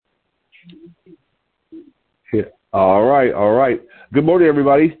Yeah. All right. Good morning,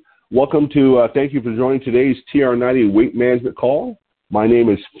 everybody. Welcome to, thank you for joining today's TR90 Weight Management Call. My name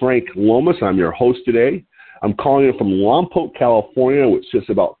is Frank Lomas. I'm your host today. I'm calling in from Lompoc, California, which sits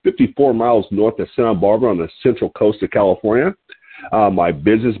about 54 miles north of Santa Barbara on the central coast of California. My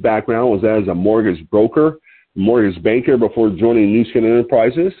business background was as a mortgage broker, mortgage banker before joining Nu Skin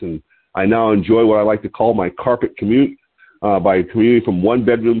Enterprises, and I now enjoy what I like to call my carpet commute by commuting from one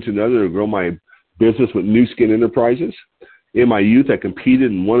bedroom to another to grow my business with Nu Skin Enterprises. In my youth, I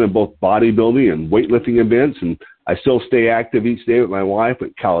competed and won in both bodybuilding and weightlifting events, and I still stay active each day with my wife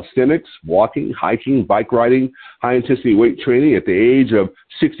with calisthenics, walking, hiking, bike riding, high-intensity weight training at the age of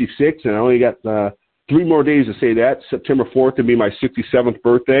 66, and I only got 3 more days to say that. September 4th to be my 67th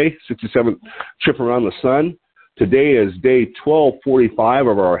birthday, 67th trip around the sun. Today is day 1245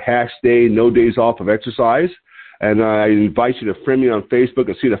 of our hash day, no days off of exercise. And I invite you to friend me on Facebook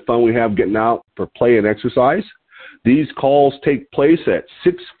and see the fun we have getting out for play and exercise. These calls take place at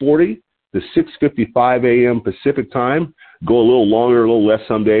 6:40 to 6:55 a.m. Pacific time. Go a little longer, a little less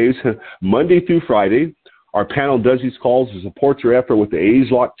some days. Monday through Friday, our panel does these calls to support your effort with the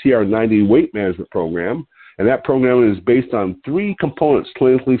ageLOC TR90 Weight Management Program. And that program is based on 3 components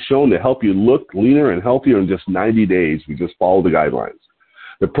clinically shown to help you look leaner and healthier in just 90 days. We just follow the guidelines.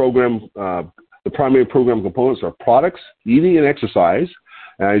 The primary program components are products, eating, and exercise.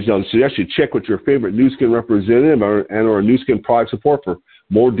 I suggest you check with your favorite Nu Skin representative or Nu Skin product support for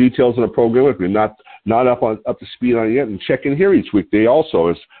more details on the program if you're not up to speed on it yet. And check in here each weekday also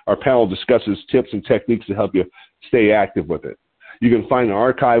as our panel discusses tips and techniques to help you stay active with it. You can find an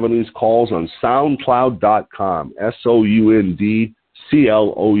archive of these calls on SoundCloud.com,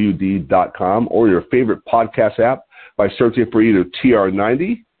 SoundCloud.com, or your favorite podcast app by searching for either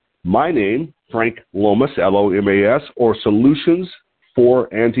TR90, my name, Frank Lomas, Lomas, or Solutions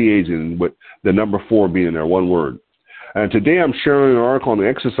for Anti-Aging, with the number 4 being in there, one word. And today I'm sharing an article on the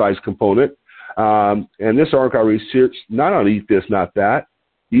exercise component. And this article I researched not on Eat This, Not That,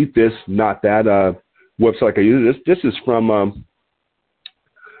 website I use. This is from,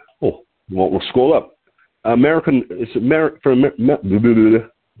 we'll scroll up. Let's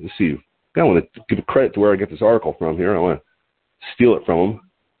see. I want to give credit to where I get this article from here. I want to steal it from them.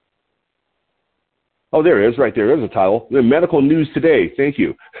 Oh, there it is, right there. There's the title. The Medical News Today. Thank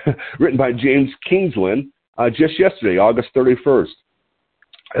you. Written by James Kingsland just yesterday, August 31st.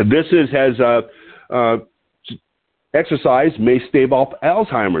 This has exercise may stave off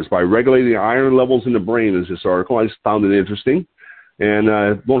Alzheimer's by regulating iron levels in the brain, is this article. I just found it interesting. And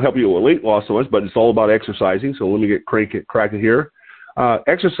it won't help you with weight loss so much, but it's all about exercising. So let me get cracking here.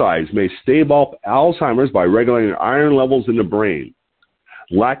 Exercise may stave off Alzheimer's by regulating iron levels in the brain.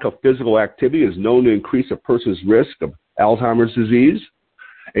 Lack of physical activity is known to increase a person's risk of Alzheimer's disease.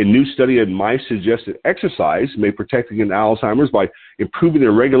 A new study in mice suggests that exercise may protect against Alzheimer's by improving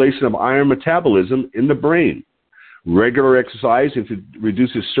the regulation of iron metabolism in the brain. Regular exercise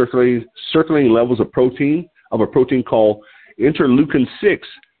reduces circulating levels of a protein called interleukin-6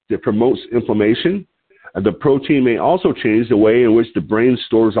 that promotes inflammation. The protein may also change the way in which the brain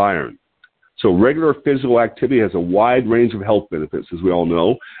stores iron. So regular physical activity has a wide range of health benefits, as we all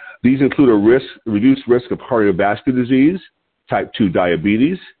know. These include a reduced risk of cardiovascular disease, type 2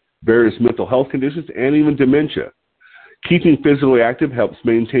 diabetes, various mental health conditions, and even dementia. Keeping physically active helps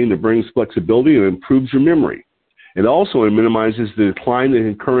maintain the brain's flexibility and improves your memory. It also minimizes the decline that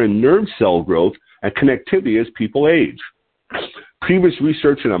can occur in nerve cell growth and connectivity as people age. Previous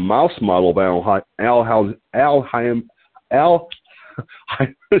research in a mouse model of Alzheimer's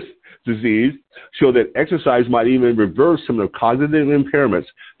disease show that exercise might even reverse some of the cognitive impairments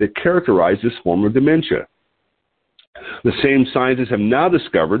that characterize this form of dementia. The same scientists have now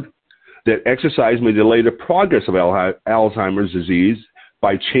discovered that exercise may delay the progress of Alzheimer's disease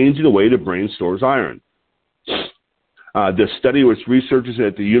by changing the way the brain stores iron. The study, which researchers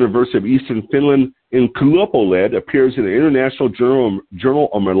at the University of Eastern Finland in Kuopio led, appears in the International Journal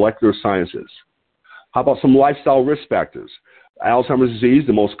of Molecular Sciences. How about some lifestyle risk factors? Alzheimer's disease,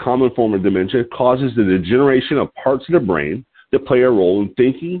 the most common form of dementia, causes the degeneration of parts of the brain that play a role in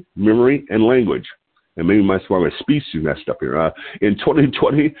thinking, memory, and language. And maybe that's why my speech is messed up here. In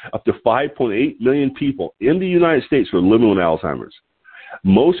 2020, up to 5.8 million people in the United States were living with Alzheimer's.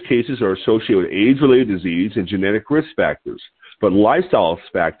 Most cases are associated with age-related disease and genetic risk factors, but lifestyle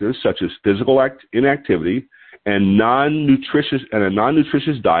factors such as physical inactivity and a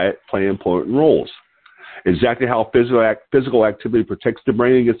non-nutritious diet play important roles. Exactly how physical activity protects the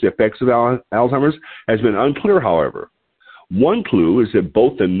brain against the effects of Alzheimer's has been unclear, however. One clue is that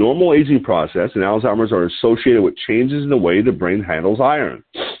both the normal aging process and Alzheimer's are associated with changes in the way the brain handles iron.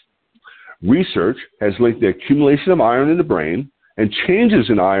 Research has linked the accumulation of iron in the brain and changes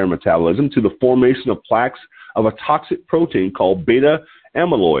in iron metabolism to the formation of plaques of a toxic protein called beta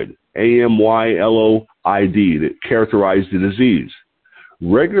amyloid, AMYLOID, that characterize the disease.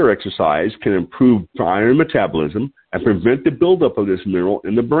 Regular exercise can improve iron metabolism and prevent the buildup of this mineral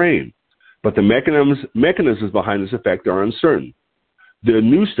in the brain, but the mechanisms behind this effect are uncertain. The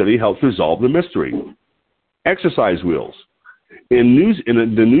new study helps resolve the mystery. Exercise wheels. In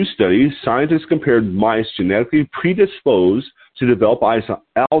the new study, scientists compared mice genetically predisposed to develop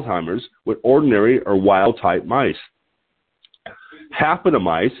Alzheimer's with ordinary or wild-type mice. Half of the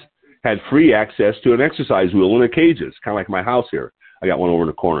mice had free access to an exercise wheel in their cages, kind of like my house here. I got one over in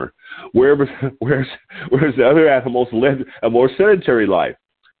the corner. Whereas the other animals led a more sedentary life.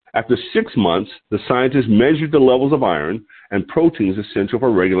 After 6 months, the scientists measured the levels of iron and proteins essential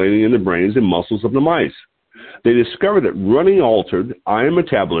for regulating in the brains and muscles of the mice. They discovered that running altered iron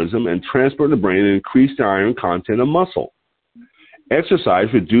metabolism and transport in the brain and increased the iron content of muscle. Exercise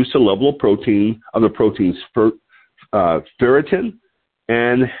reduced the level of the proteins ferritin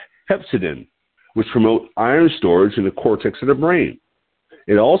and hepcidin, which promote iron storage in the cortex of the brain.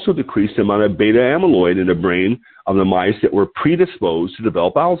 It also decreased the amount of beta amyloid in the brain of the mice that were predisposed to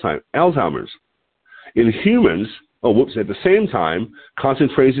develop Alzheimer's. In humans, at the same time,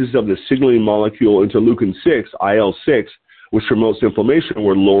 concentrations of the signaling molecule interleukin-6, IL-6, which promotes inflammation,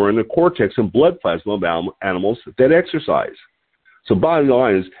 were lower in the cortex and blood plasma of animals that exercise. So bottom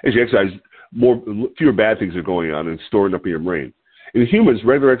line is, as you exercise, fewer bad things are going on and storing up in your brain. In humans,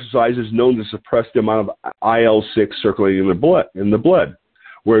 regular exercise is known to suppress the amount of IL-6 circulating in the blood,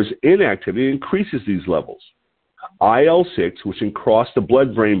 whereas inactivity increases these levels. IL-6, which can cross the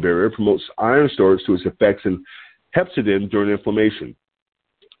blood-brain barrier, promotes iron storage to its effects in hepcidin during inflammation.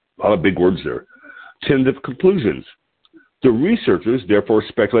 A lot of big words there. Tentative conclusions. The researchers therefore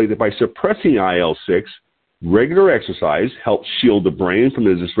speculate that by suppressing IL-6, regular exercise helps shield the brain from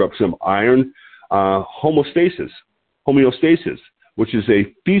the disruption of iron homeostasis, which is a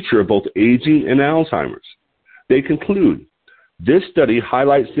feature of both aging and Alzheimer's. They conclude, this study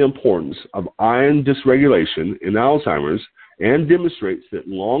highlights the importance of iron dysregulation in Alzheimer's and demonstrates that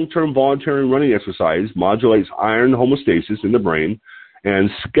long-term voluntary running exercise modulates iron homeostasis in the brain and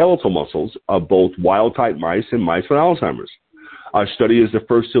skeletal muscles of both wild-type mice and mice with Alzheimer's. Our study is the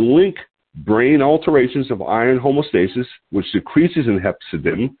first to link brain alterations of iron homeostasis, which decreases in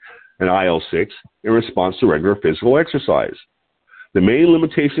hepcidin and IL-6 in response to regular physical exercise. The main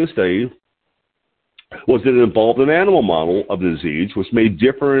limitation of the study was that it involved an animal model of the disease, which may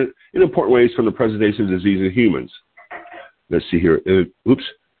differ in important ways from the presentation of the disease in humans. Let's see here. In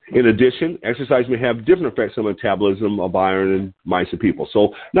addition, exercise may have different effects on the metabolism of iron in mice and people.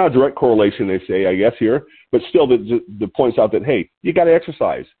 So not a direct correlation, they say, I guess, here, but still the points out that, hey, you got to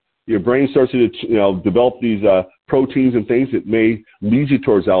exercise. Your brain starts to develop these proteins and things that may lead you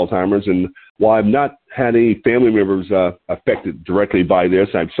towards Alzheimer's. And while I've not had any family members affected directly by this,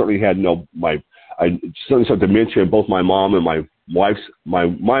 I've certainly had I certainly saw dementia in both my mom and my mom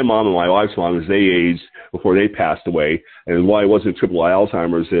and my wife's mom as they aged before they passed away. And while it wasn't triple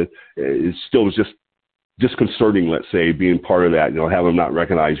Alzheimer's, it still was just disconcerting, let's say, being part of that, having them not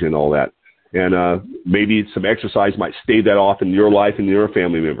recognize you and all that. And maybe some exercise might stave that off in your life and your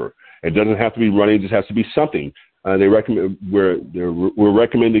family member. It doesn't have to be running; it just has to be something. We're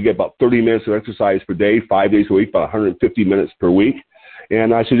recommended to get about 30 minutes of exercise per day, 5 days a week, about 150 minutes per week.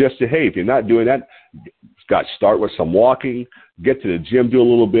 And I suggest that, hey, if you're not doing that, start with some walking, get to the gym, do a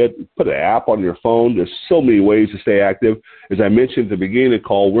little bit, put an app on your phone. There's so many ways to stay active. As I mentioned at the beginning of the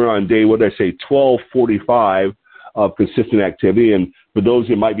call, we're on day, 1245 of consistent activity. And for those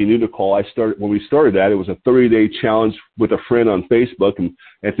who might be new to call, when we started that, it was a 30-day challenge with a friend on Facebook. And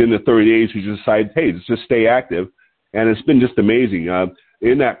at the end of 30 days, we just decided, hey, let's just stay active. And it's been just amazing.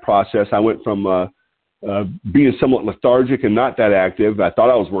 In that process, I went from being somewhat lethargic and not that active. I thought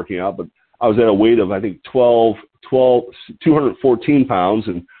I was working out, but I was at a weight of, I think, 214 pounds,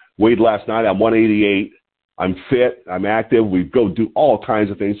 and weighed last night. I'm 188. I'm fit. I'm active. We go do all kinds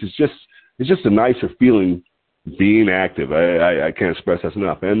of things. It's just a nicer feeling being active. I can't express that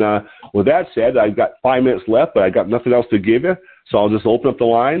enough. And with that said, I've got 5 minutes left, but I got nothing else to give you, so I'll just open up the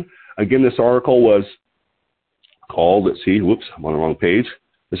line. Again, this article was called, I'm on the wrong page.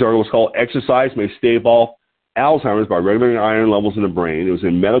 This article was called Exercise May Stave Off Alzheimer's by Regulating Iron Levels in the Brain. It was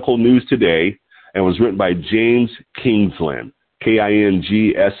in Medical News Today and was written by James Kingsland, Kingsland.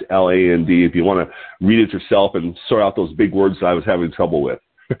 If you want to read it yourself and sort out those big words that I was having trouble with.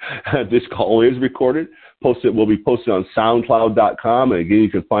 This call is recorded. Will be posted on SoundCloud.com. And again, you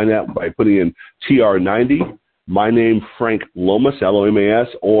can find that by putting in TR90. My name, Frank Lomas, Lomas,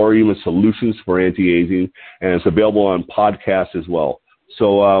 or even Solutions for Anti-Aging, and it's available on podcast as well.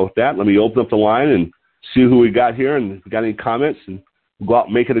 So with that, let me open up the line and see who we got here, and if we got any comments, and we'll go out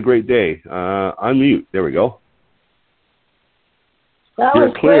and make it a great day. Unmute. There we go. That You're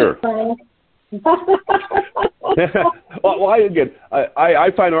was clear. Great, Well, I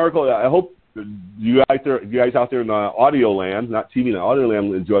find an article. I hope you guys out there in audio land, not TV, in audio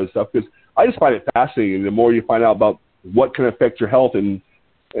land, enjoy the stuff, because I just find it fascinating. The more you find out about what can affect your health, and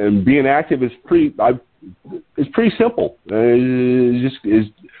being active is pretty simple.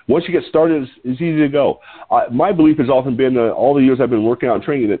 Once you get started, it's easy to go. My belief has often been, all the years I've been working out and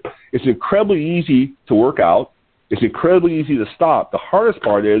training, that it's incredibly easy to work out. It's incredibly easy to stop. The hardest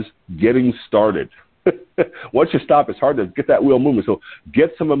part is getting started. Once you stop, it's hard to get that wheel moving. So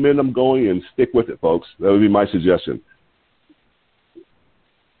get some momentum going and stick with it, folks. That would be my suggestion.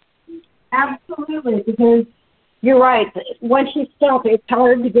 Absolutely, because you're right. Once you stop, it's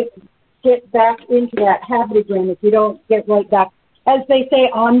hard to get back into that habit again if you don't get right back, as they say,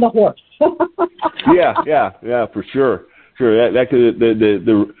 on the horse. yeah, for sure. Sure,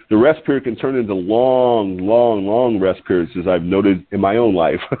 the rest period can turn into long rest periods, as I've noted in my own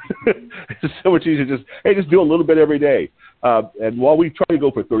life. It's so much easier just do a little bit every day. And while we try to go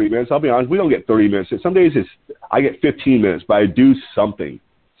for 30 minutes, I'll be honest, we don't get 30 minutes. Some days I get 15 minutes, but I do something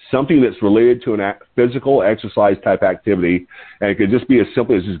that's related to a physical exercise type activity, and it could just be as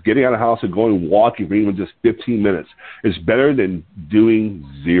simple as just getting out of the house and going walking for even just 15 minutes. It's better than doing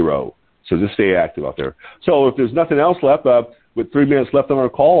zero. So just stay active out there. So if there's nothing else left, with 3 minutes left on our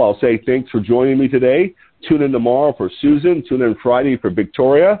call, I'll say thanks for joining me today. Tune in tomorrow for Susan. Tune in Friday for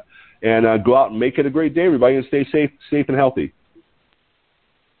Victoria. And go out and make it a great day, everybody, and stay safe and healthy.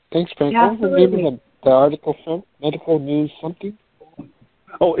 Thanks, Frank. What was the name of the article from? Medical News something?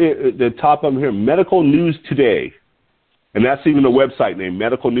 Oh, the top of here, Medical News Today. And that's even the website name,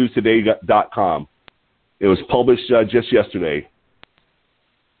 medicalnewstoday.com. It was published just yesterday.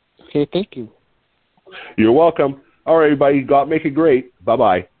 Okay, thank you. You're welcome. All right, everybody, go out and make it great.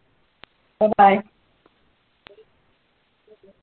 Bye-bye. Bye-bye.